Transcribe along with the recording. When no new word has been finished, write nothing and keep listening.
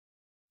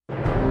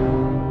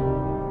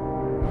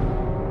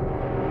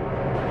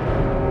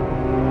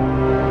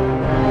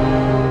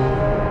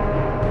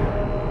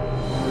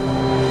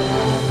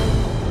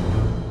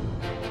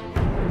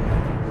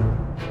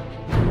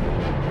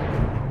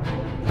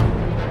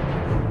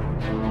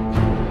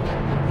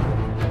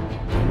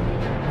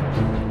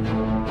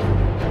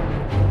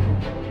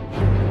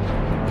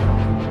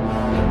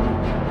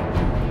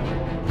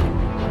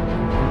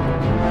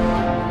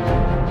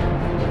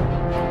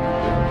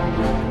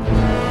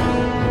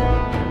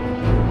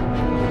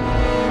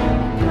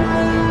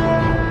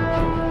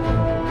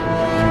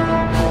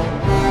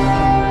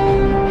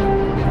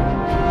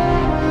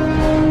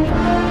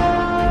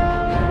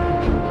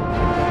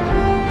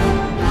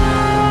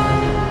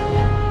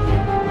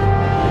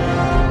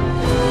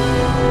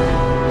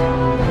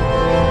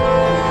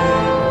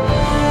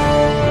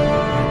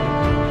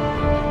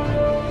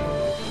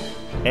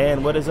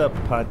What is up,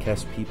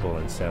 podcast people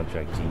and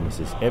soundtrack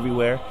geniuses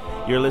everywhere?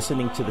 You're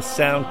listening to the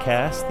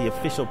SoundCast, the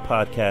official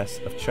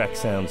podcast of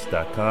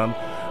TrackSounds.com.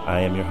 I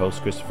am your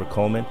host, Christopher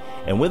Coleman,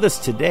 and with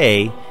us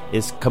today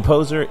is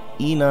composer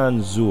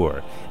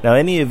Inon. Now,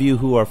 any of you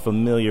who are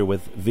familiar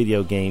with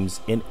video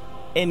games in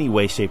any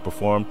way, shape, or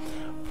form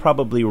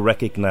probably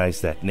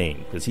recognize that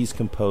name, because he's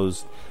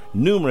composed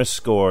numerous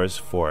scores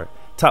for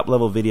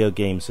top-level video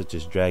games such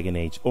as Dragon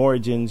Age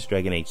Origins,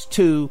 Dragon Age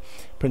 2,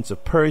 Prince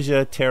of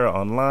Persia, Terra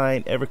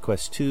Online,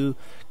 EverQuest 2,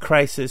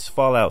 Crysis,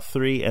 Fallout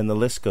 3, and the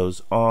list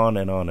goes on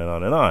and on and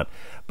on and on.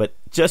 But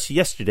just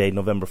yesterday,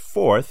 November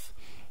 4th,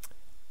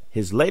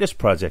 his latest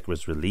project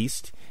was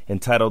released,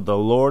 entitled The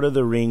Lord of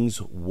the Rings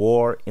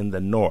War in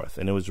the North,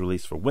 and it was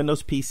released for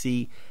Windows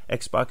PC,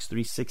 Xbox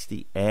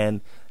 360,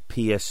 and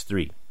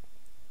PS3.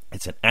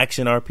 It's an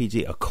action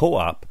RPG, a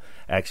co-op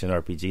action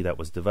RPG that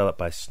was developed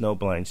by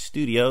Snowblind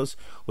Studios,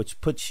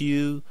 which puts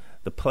you,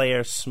 the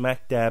player,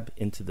 smack dab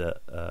into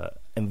the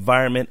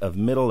environment of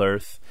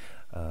Middle-earth,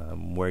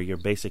 where you're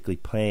basically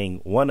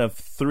playing one of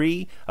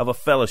three of a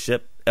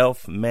fellowship,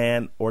 elf,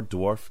 man, or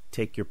dwarf,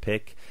 take your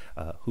pick,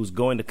 who's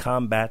going to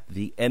combat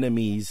the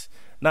enemies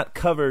not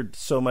covered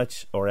so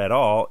much or at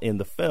all in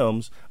the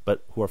films,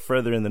 but who are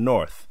further in the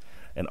north.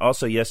 And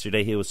also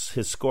yesterday,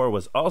 his score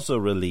was also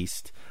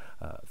released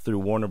through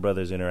Warner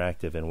Brothers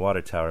Interactive and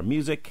Water Tower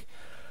Music.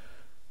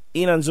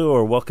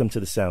 Inon, welcome to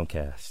the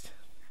SoundCast.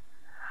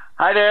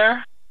 Hi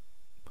there.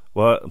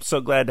 Well, I'm so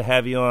glad to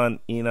have you on,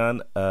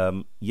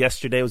 Inon.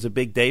 Yesterday was a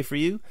big day for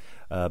you,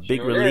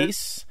 big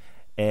release,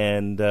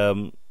 and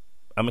I'm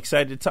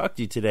excited to talk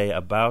to you today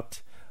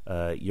about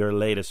your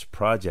latest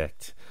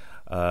project.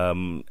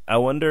 I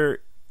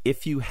wonder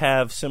if you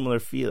have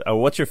similar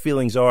or what your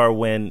feelings are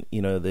when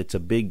it's a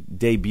big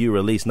debut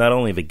release, not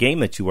only the game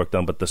that you worked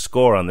on, but the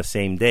score on the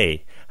same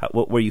day.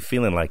 What were you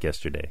feeling like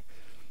yesterday?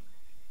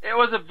 It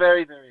was a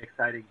very, very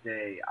exciting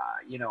day.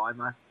 I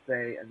must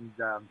say, and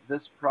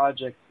this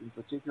project in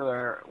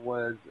particular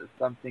was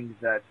something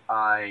that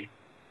I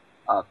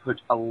put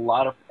a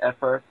lot of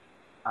effort,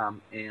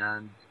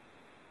 and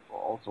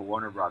also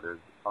Warner Brothers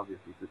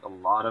obviously put a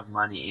lot of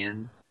money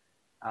in,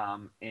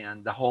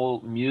 and the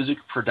whole music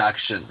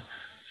production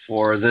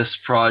for this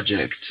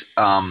project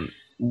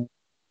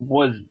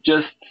was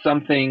just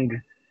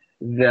something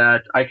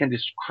that I can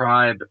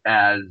describe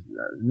as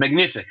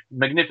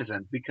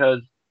magnificent,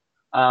 because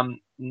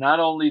not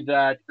only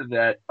that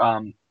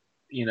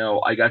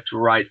I got to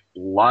write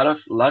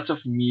lots of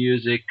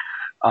music,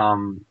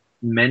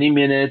 many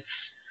minutes.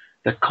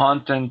 The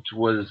content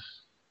was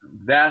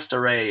vast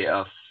array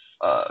of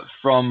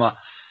from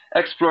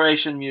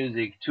exploration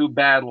music to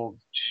battles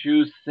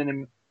to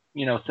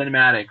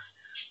cinematics.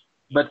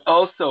 But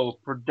also,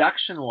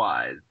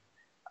 production-wise,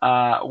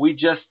 we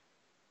just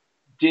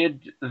did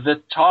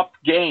the top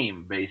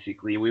game,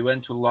 basically. We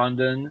went to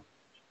London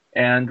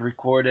and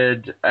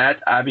recorded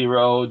at Abbey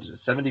Road,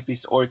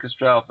 70-piece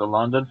orchestra of the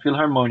London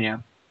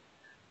Philharmonia,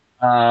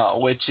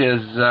 which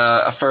is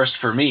a first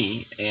for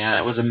me, and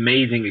it was an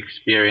amazing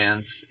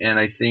experience. And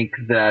I think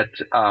that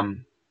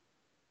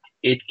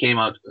it came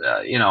out,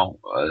 at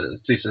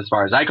least as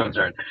far as I'm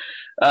concerned,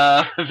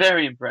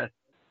 very impressive.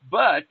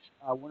 But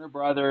Warner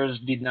Brothers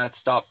did not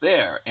stop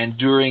there, and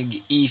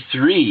during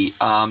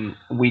E3,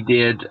 we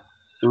did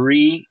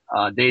 3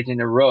 days in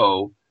a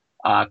row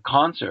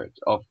concerts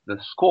of the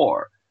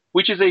score,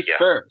 which is a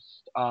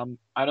first.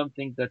 I don't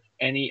think that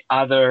any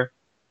other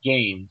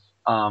games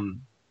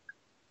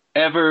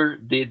ever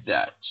did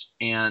that,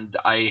 and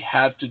I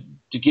have to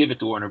give it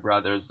to Warner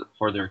Brothers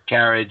for their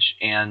courage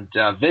and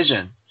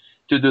vision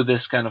to do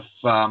this kind of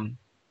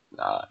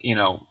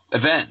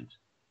event.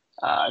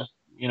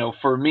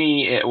 For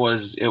me, it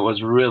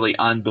was really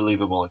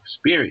unbelievable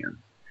experience.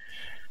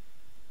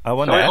 I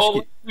want to ask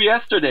you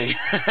yesterday.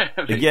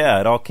 Yeah,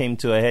 it all came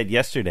to a head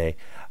yesterday.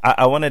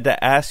 I wanted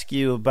to ask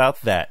you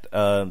about that.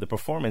 The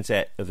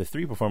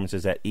 3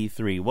 performances at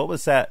E3. What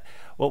was that?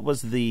 What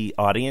was the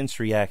audience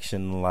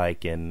reaction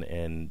like?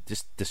 And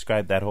just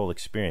describe that whole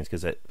experience,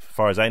 because as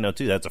far as I know,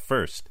 too, that's a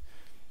first.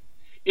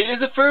 It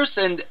is a first,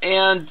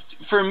 and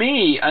for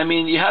me, I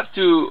mean, you have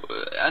to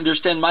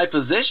understand my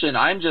position.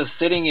 I'm just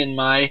sitting in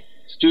my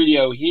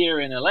studio here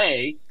in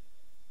LA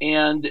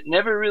and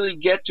never really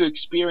get to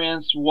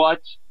experience what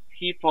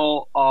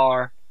people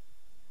are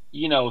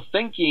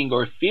thinking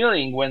or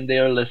feeling when they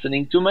are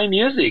listening to my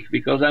music,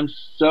 because I'm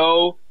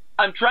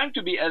trying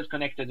to be as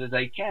connected as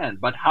I can,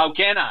 but how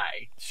can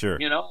I? Sure.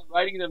 I'm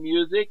writing the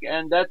music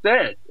and that's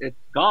it. It's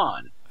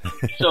gone.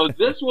 So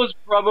this was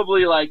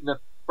probably like the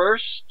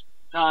first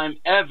time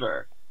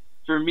ever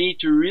for me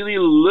to really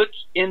look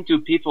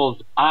into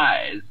people's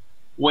eyes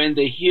when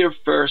they hear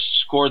first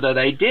score that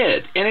I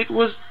did. And it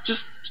was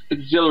just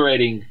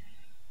exhilarating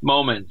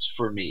moments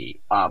for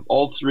me,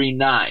 all 3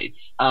 nights.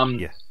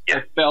 Yes.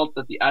 I felt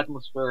that the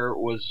atmosphere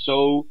was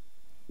so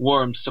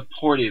warm,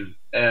 supportive,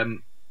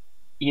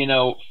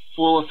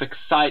 full of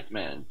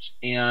excitement.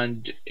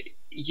 And,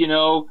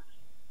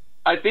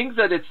 I think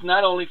that it's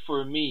not only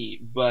for me,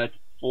 but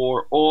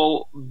for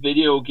all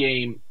video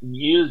game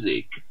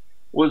music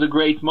was a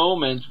great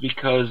moment,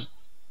 because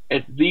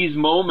at these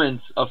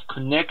moments of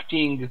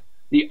connecting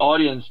the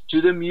audience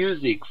to the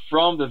music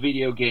from the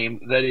video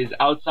game that is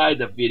outside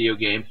the video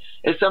game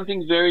is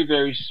something very,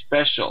 very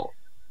special.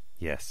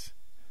 Yes.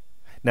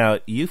 Now,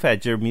 you've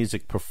had your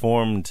music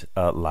performed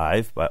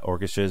live by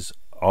orchestras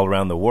all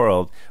around the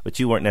world, but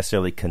you weren't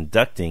necessarily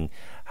conducting.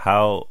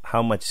 How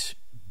much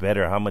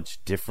better, how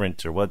much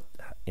different, or what,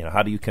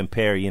 how do you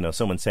compare,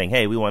 someone saying,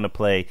 hey, we want to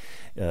play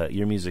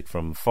your music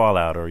from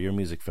Fallout or your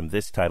music from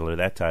this title or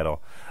that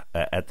title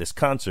at this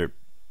concert,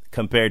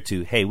 compared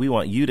to, hey, we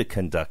want you to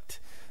conduct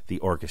the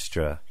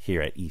orchestra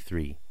here at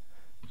E3?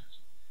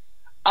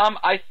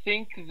 I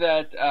think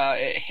that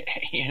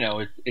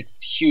it's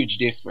huge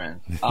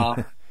difference,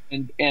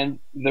 and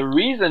the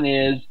reason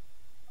is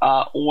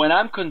when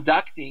I'm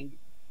conducting,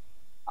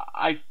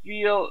 I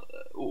feel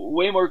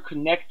way more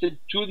connected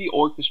to the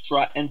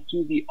orchestra and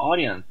to the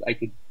audience. I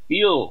could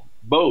feel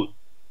both,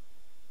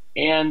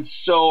 and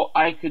so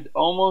I could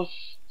almost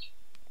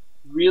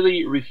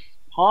really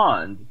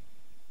respond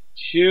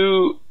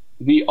to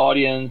the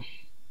audience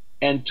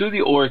and to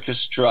the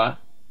orchestra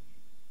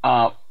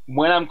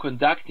when I'm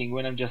conducting.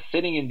 When I'm just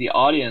sitting in the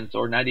audience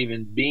or not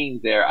even being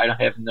there, I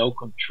don't have no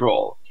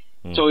control.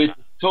 So it's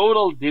a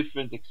total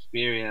different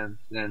experience,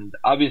 and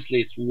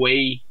obviously it's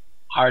way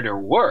harder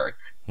work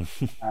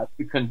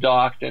to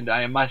conduct. And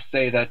I must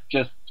say that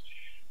just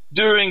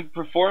during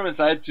performance,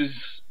 I had to,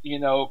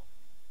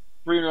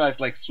 pretty much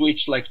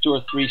switch 2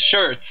 or 3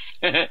 shirts.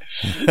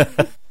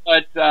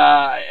 But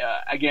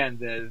again,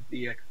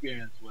 the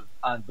experience was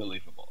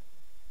unbelievable.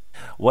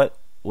 What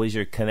was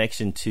your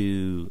connection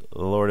to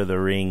Lord of the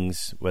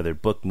Rings, whether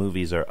book,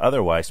 movies, or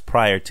otherwise,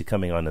 prior to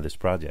coming onto this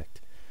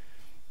project?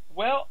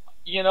 Well,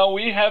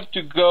 we have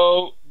to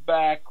go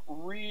back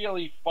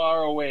really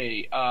far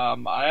away.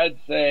 I'd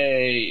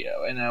say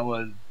when I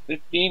was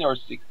 15 or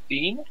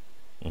 16.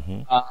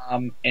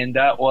 Mm-hmm. And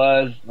that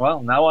was,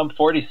 now I'm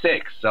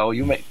 46, so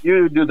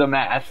you do the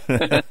math.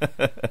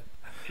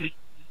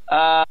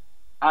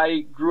 I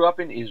grew up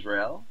in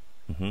Israel,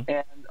 mm-hmm.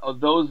 and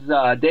those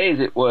days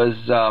it was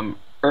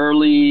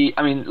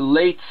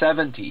late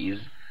 70s.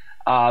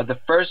 The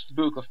first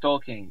book of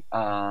Tolkien,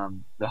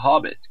 The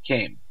Hobbit,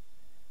 came,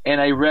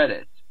 and I read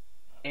it.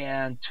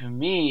 And to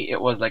me,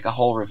 it was like a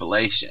whole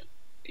revelation.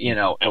 It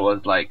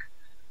was like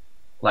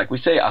we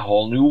say, a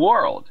whole new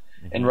world.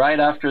 Mm-hmm. And right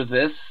after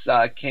this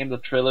came the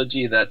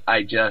trilogy that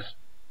I just,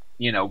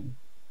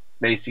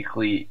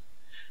 basically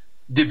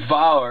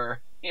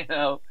devour,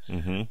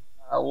 mm-hmm.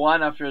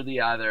 One after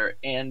the other.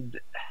 And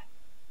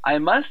I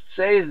must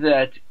say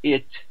that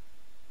it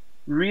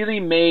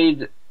really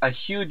made a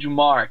huge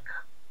mark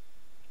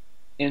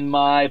in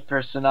my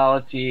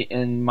personality,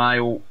 in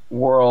my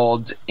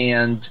world,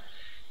 and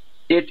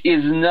it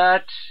is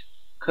not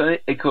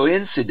a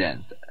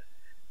coincidence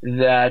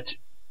that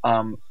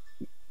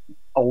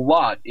a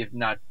lot, if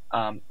not,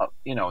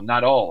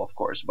 not all, of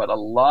course, but a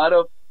lot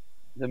of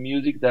the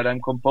music that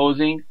I'm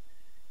composing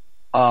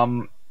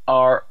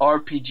are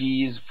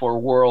RPGs for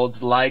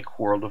worlds like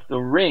World of the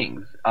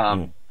Rings.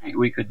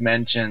 We could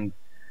mention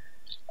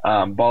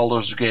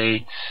Baldur's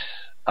Gate.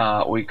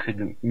 We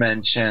could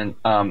mention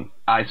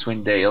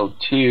Icewind Dale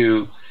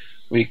 2.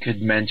 We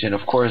could mention,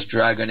 of course,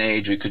 Dragon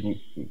Age. We could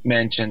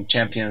mention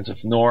Champions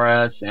of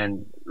Norrath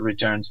and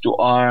Returns to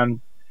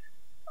Arms.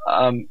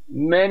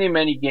 Many,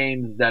 many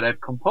games that I've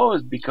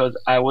composed because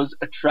I was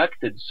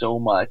attracted so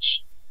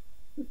much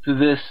to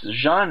this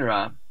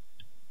genre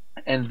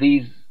and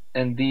these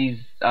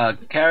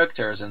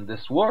characters in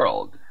this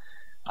world.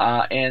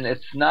 And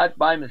it's not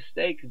by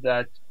mistake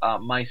that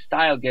my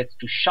style gets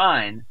to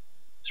shine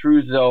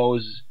through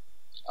those,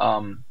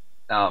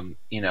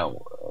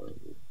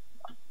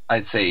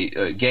 I'd say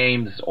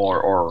games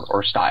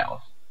or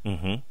styles.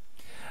 Mm-hmm.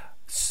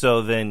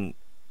 So then,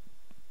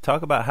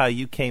 talk about how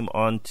you came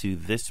onto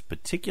this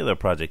particular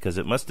project, because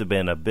it must have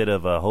been a bit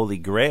of a holy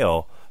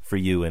grail for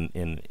you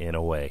in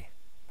a way.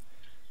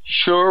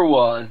 Sure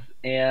was.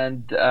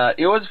 And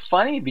it was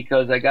funny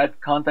because I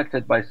got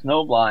contacted by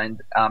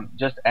Snowblind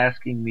just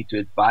asking me to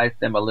advise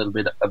them a little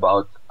bit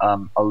about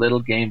a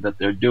little game that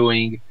they're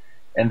doing,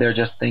 and they're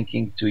just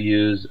thinking to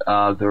use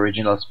the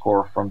original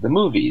score from the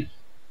movies.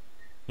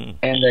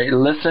 And I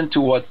listened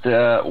to what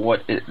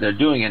they're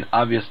doing, and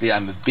obviously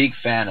I'm a big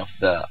fan of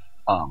the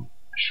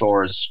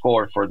Shore's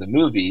score for the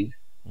movies.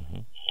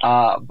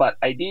 Mm-hmm. But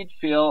I did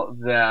feel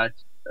that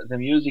the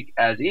music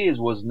as is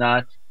was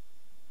not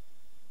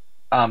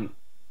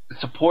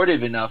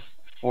supportive enough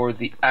for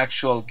the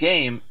actual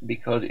game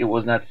because it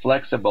was not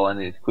flexible and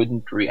it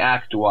couldn't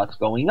react to what's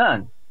going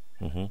on.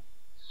 Mm-hmm.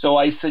 So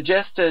I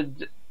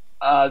suggested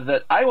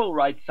that I will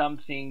write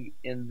something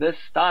in this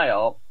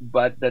style,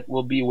 but that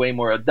will be way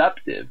more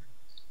adaptive.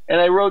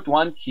 And I wrote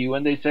one cue,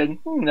 and they said,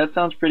 that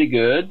sounds pretty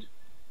good.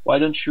 Why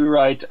don't you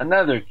write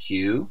another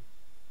cue?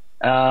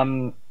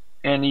 And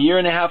a year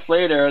and a half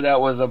later, that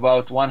was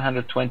about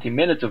 120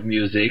 minutes of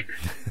music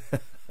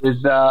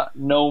with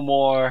no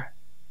more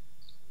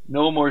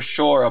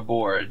Shore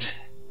aboard.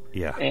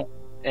 Yeah.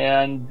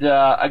 And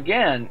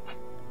again,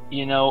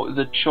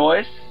 the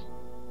choice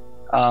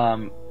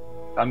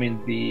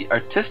the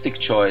artistic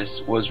choice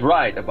was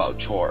right about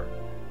Chore,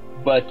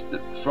 but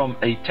from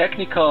a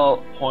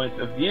technical point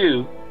of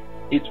view,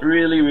 it's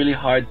really, really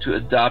hard to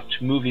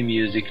adapt movie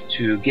music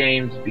to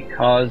games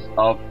because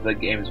of the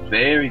game's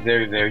very,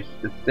 very, very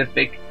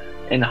specific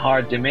and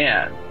hard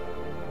demand.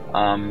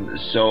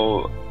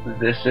 So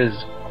this is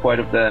part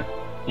of the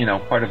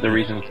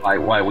reasons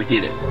why we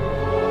did it.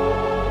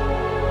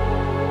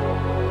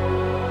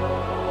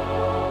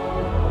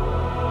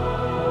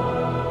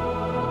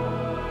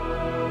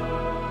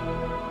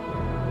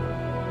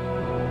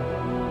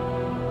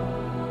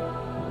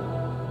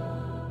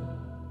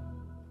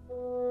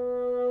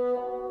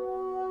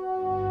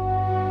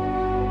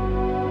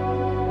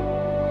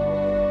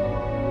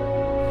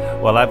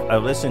 Well,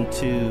 I've listened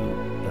to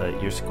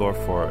your score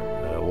for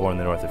War in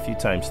the North a few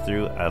times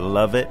through. I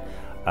love it.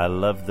 I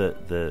love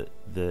the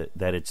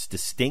that it's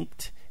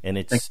distinct and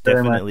it's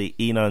definitely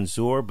Inon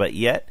Zur, but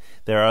yet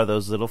there are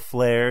those little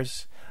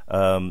flares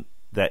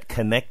that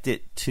connect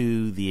it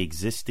to the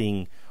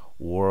existing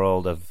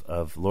world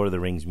of Lord of the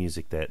Rings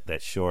music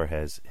that Shore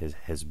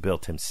has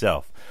built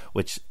himself,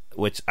 which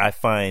I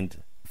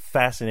find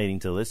fascinating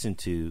to listen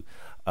to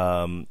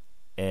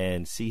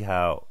and see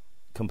how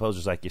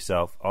composers like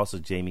yourself, also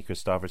Jamie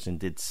Christopherson,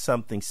 did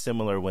something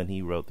similar when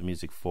he wrote the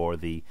music for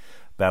the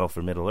Battle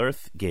for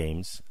Middle-earth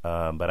games,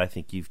 but I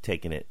think you've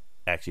taken it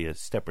actually a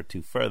step or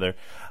two further.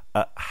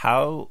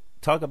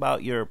 Talk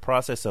about your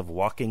process of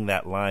walking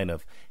that line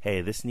of, hey,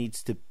 this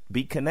needs to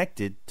be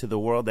connected to the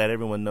world that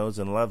everyone knows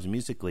and loves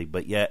musically,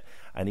 but yet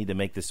I need to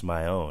make this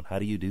my own. How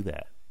do you do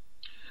that?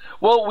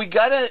 Well, we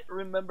gotta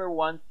remember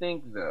one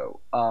thing, though.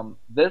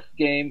 This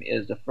game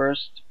is the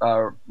first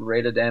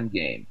rated M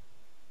game,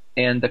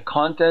 and the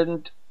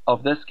content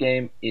of this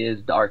game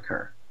is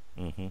darker.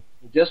 Mm-hmm.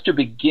 Just to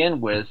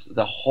begin with,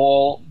 the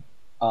whole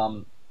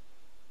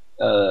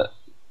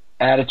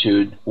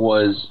attitude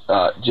was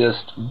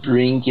just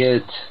bring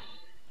it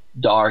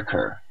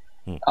darker.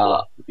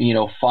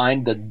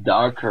 Find the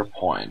darker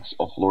points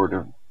of Lord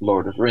of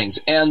the Rings,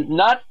 and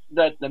not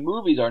that the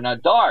movies are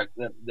not dark.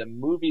 The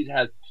movies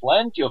have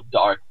plenty of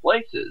dark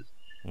places,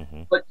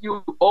 mm-hmm. but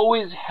you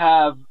always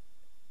have,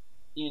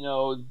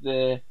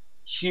 the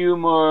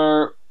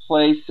humor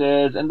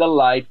places and the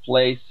light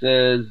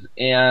places,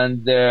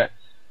 and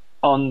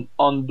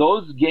on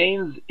those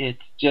games,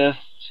 it's just,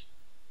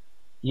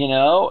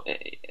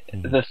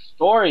 mm-hmm. the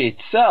story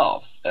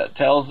itself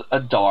tells a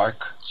dark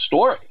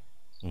story.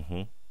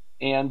 Mm-hmm.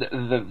 And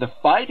the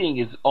fighting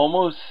is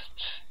almost,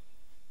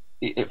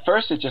 at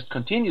first it just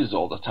continues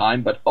all the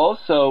time, but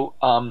also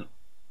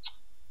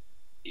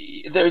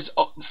there's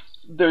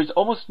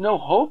almost no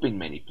hope in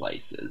many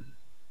places.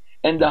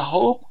 And the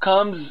hope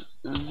comes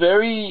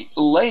very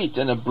late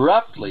and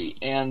abruptly,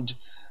 and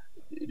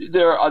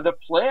the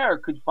player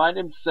could find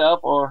himself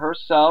or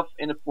herself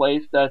in a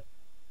place that,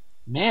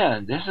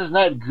 man, this is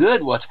not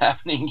good what's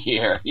happening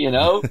here,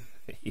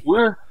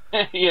 We're,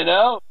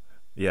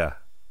 Yeah.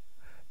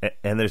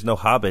 And there's no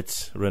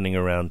hobbits running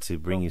around to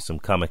bring you some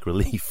comic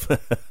relief.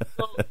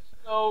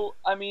 So,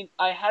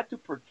 I had to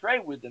portray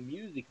with the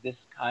music this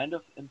kind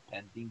of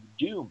impending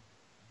doom.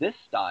 This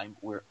time,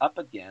 we're up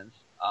against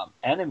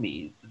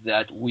enemies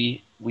that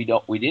we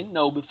didn't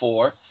know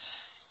before,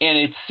 and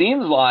it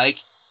seems like,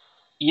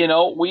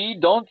 we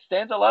don't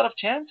stand a lot of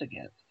chance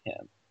against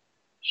him.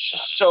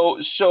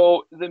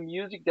 So the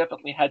music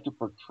definitely had to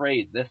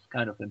portray this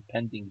kind of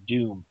impending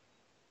doom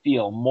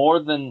feel more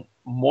than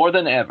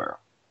ever.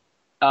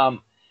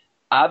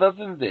 Other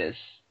than this,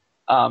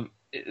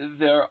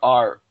 there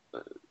are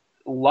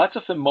lots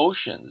of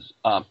emotions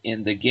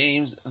in the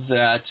games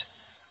that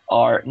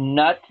are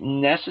not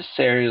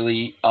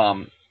necessarily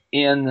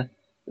in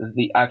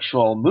the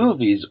actual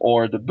movies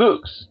or the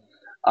books.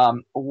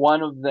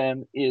 One of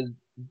them is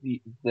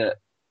the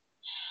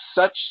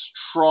such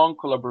strong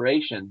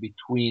collaboration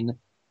between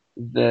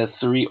the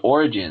three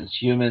origins,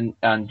 human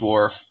and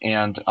dwarf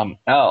and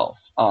elf,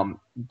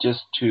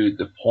 just to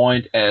the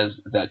point as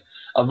that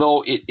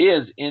although it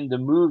is in the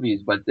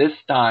movies, but this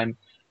time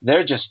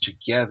they're just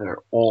together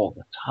all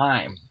the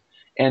time,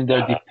 and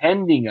they're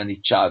depending on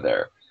each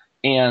other,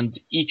 and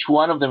each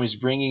one of them is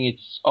bringing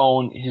his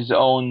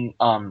own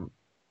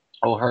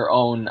or her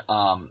own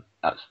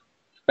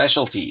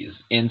specialties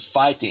in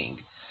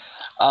fighting.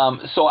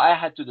 So I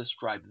had to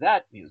describe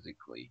that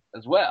musically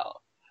as well.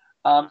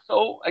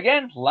 So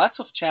again, lots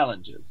of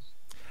challenges.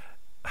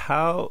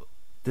 How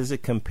does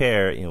it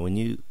compare? When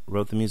you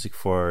wrote the music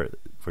for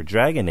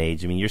Dragon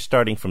Age, you're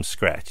starting from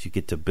scratch. You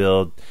get to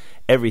build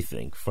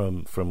everything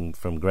from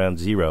ground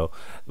zero.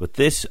 With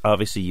this,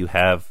 obviously, you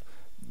have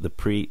the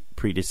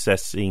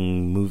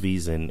predecessing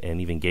movies and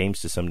even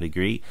games to some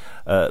degree.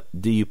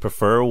 Do you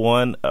prefer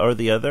one or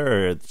the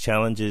other, or the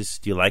challenges?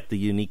 Do you like the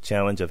unique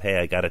challenge of, hey,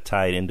 I got to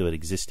tie it into an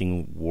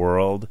existing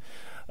world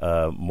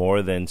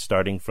more than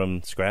starting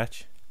from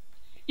scratch?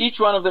 Each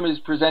one of them is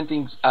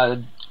presenting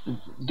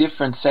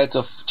different sets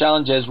of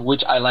challenges,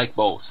 which I like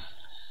both.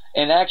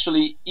 And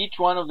actually, each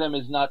one of them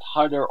is not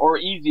harder or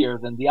easier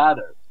than the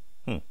other.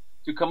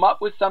 To come up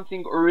with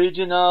something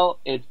original,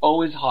 it's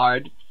always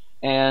hard.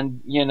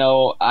 And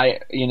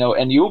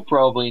and you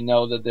probably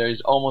know that there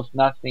is almost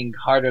nothing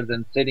harder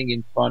than sitting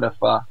in front of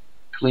a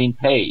clean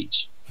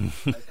page.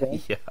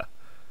 Okay? Yeah.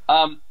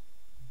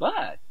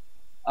 But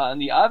on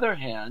the other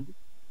hand,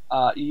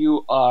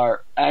 you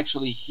are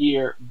actually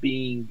here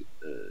being,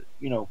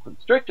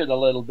 constricted a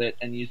little bit,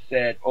 and you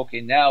said,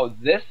 okay, now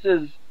this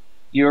is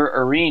your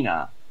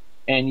arena,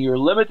 and you're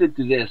limited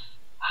to this.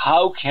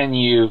 How can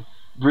you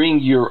bring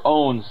your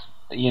own,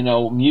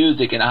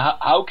 music, and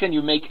how can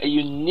you make a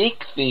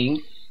unique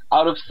thing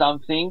out of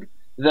something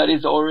that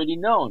is already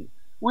known,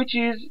 which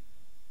is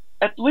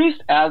at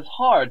least as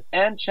hard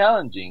and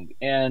challenging.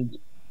 And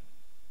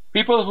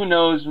people who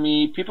know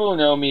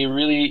me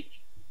really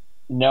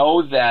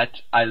know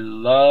that I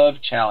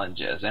love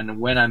challenges, and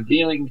when I'm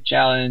feeling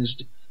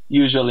challenged,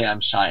 usually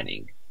I'm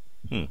shining.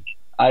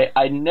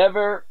 I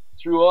never,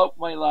 throughout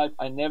my life,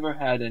 I never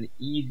had an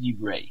easy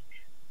break.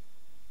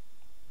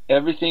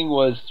 Everything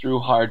was through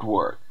hard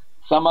work.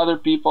 Some other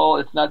people,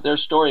 it's not their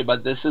story,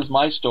 but this is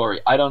my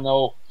story. I don't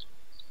know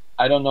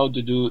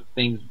to do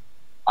things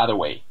other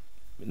way.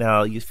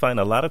 Now, you find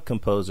a lot of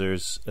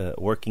composers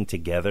working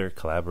together,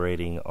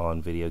 collaborating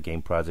on video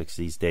game projects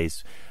these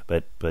days,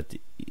 but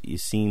you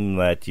seem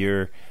that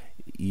you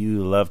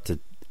love to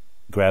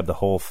grab the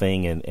whole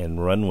thing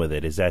and run with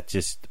it. Is that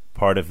just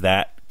part of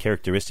that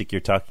characteristic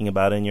you're talking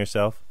about in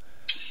yourself?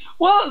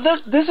 Well,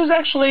 this is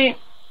actually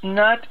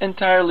not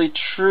entirely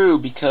true,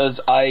 because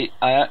I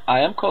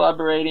am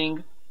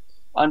collaborating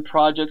on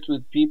projects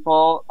with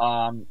people.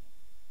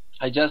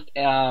 I just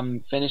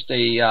finished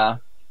a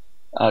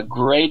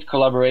great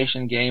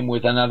collaboration game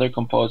with another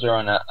composer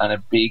on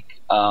a big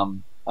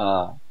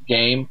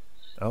game.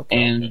 Okay.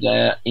 And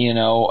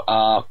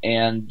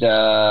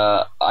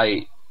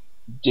I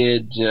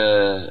did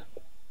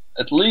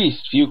at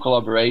least few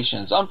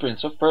collaborations on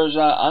Prince of Persia,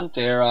 on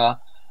Terra,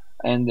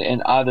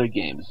 and other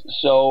games.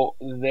 So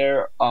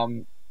they're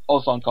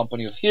also on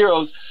Company of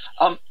Heroes.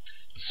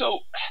 So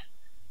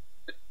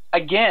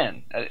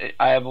again,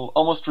 I will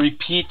almost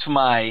repeat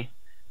my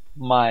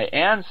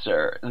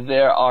answer.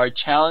 There are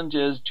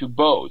challenges to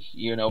both,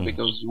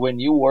 because when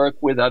you work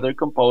with other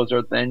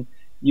composers, then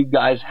you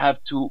guys have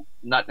to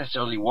not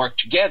necessarily work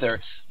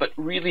together, but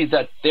really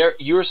that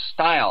your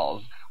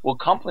styles will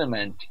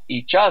complement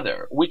each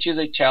other, which is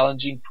a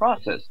challenging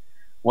process.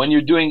 When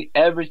you're doing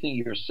everything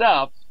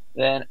yourself,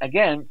 then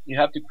again, you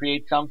have to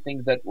create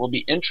something that will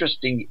be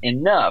interesting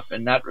enough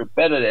and not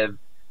repetitive,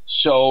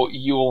 so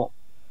you'll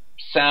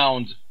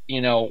sound,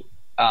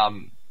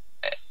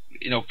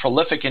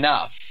 prolific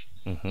enough.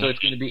 So it's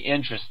going to be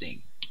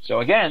interesting. So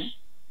again,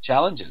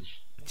 challenges.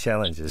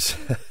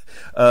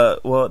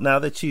 Well, now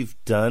that you've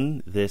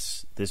done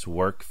this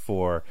work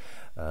for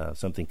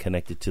something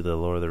connected to the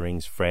Lord of the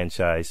Rings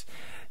franchise,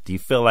 do you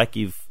feel like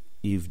you've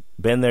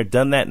been there,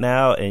 done that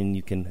now, and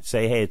you can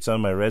say, hey, it's on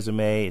my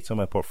resume, it's on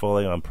my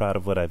portfolio, I'm proud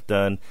of what I've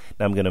done,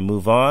 now I'm going to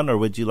move on? Or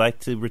would you like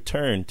to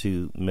return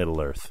to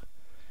Middle-earth?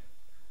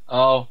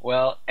 Oh,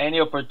 well,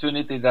 any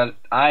opportunity that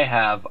I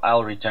have,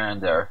 I'll return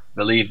there.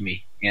 Believe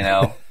me,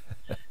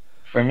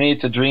 For me,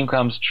 it's a dream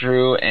comes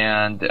true,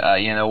 and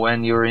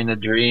when you're in a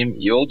dream,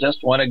 you'll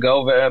just want to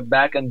go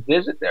back and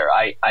visit there.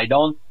 I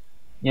don't,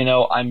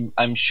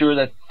 I'm sure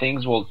that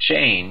things will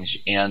change,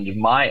 and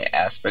my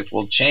aspect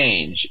will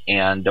change,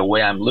 and the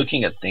way I'm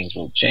looking at things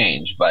will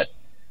change. But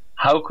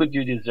how could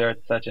you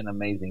desert such an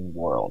amazing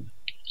world?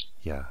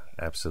 Yeah,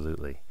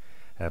 absolutely.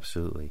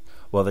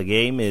 Well, the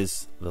game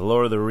is The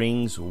Lord of the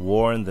Rings: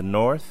 War in the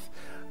North,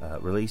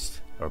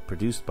 released or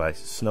produced by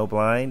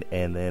Snowblind,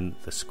 and then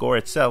the score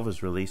itself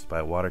is released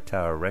by Water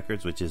Tower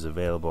Records, which is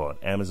available on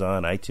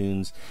Amazon,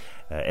 iTunes,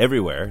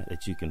 everywhere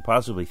that you can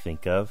possibly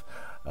think of.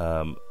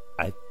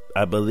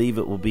 I believe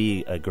it will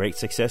be a great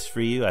success for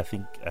you. I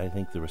think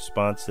the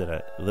response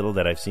little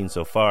that I've seen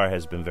so far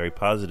has been very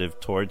positive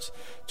towards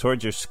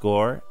your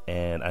score,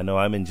 and I know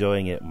I'm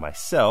enjoying it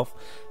myself.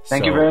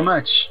 Thank you very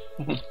much.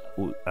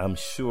 I'm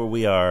sure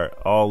we are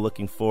all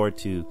looking forward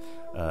to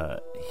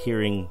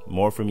hearing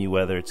more from you,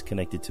 whether it's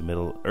connected to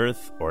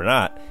Middle-earth or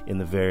not, in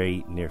the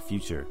very near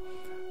future.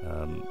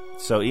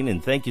 So,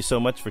 Inon, thank you so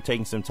much for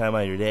taking some time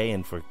out of your day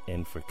and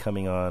for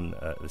coming on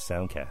the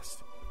SoundCast.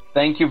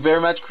 Thank you very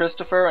much,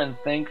 Christopher, and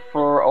thanks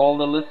for all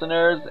the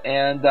listeners,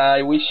 and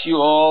I wish you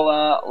all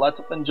lots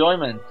of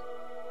enjoyment.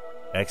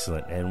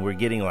 Excellent, and we're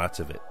getting lots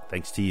of it,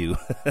 thanks to you.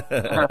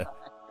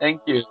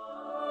 Thank you.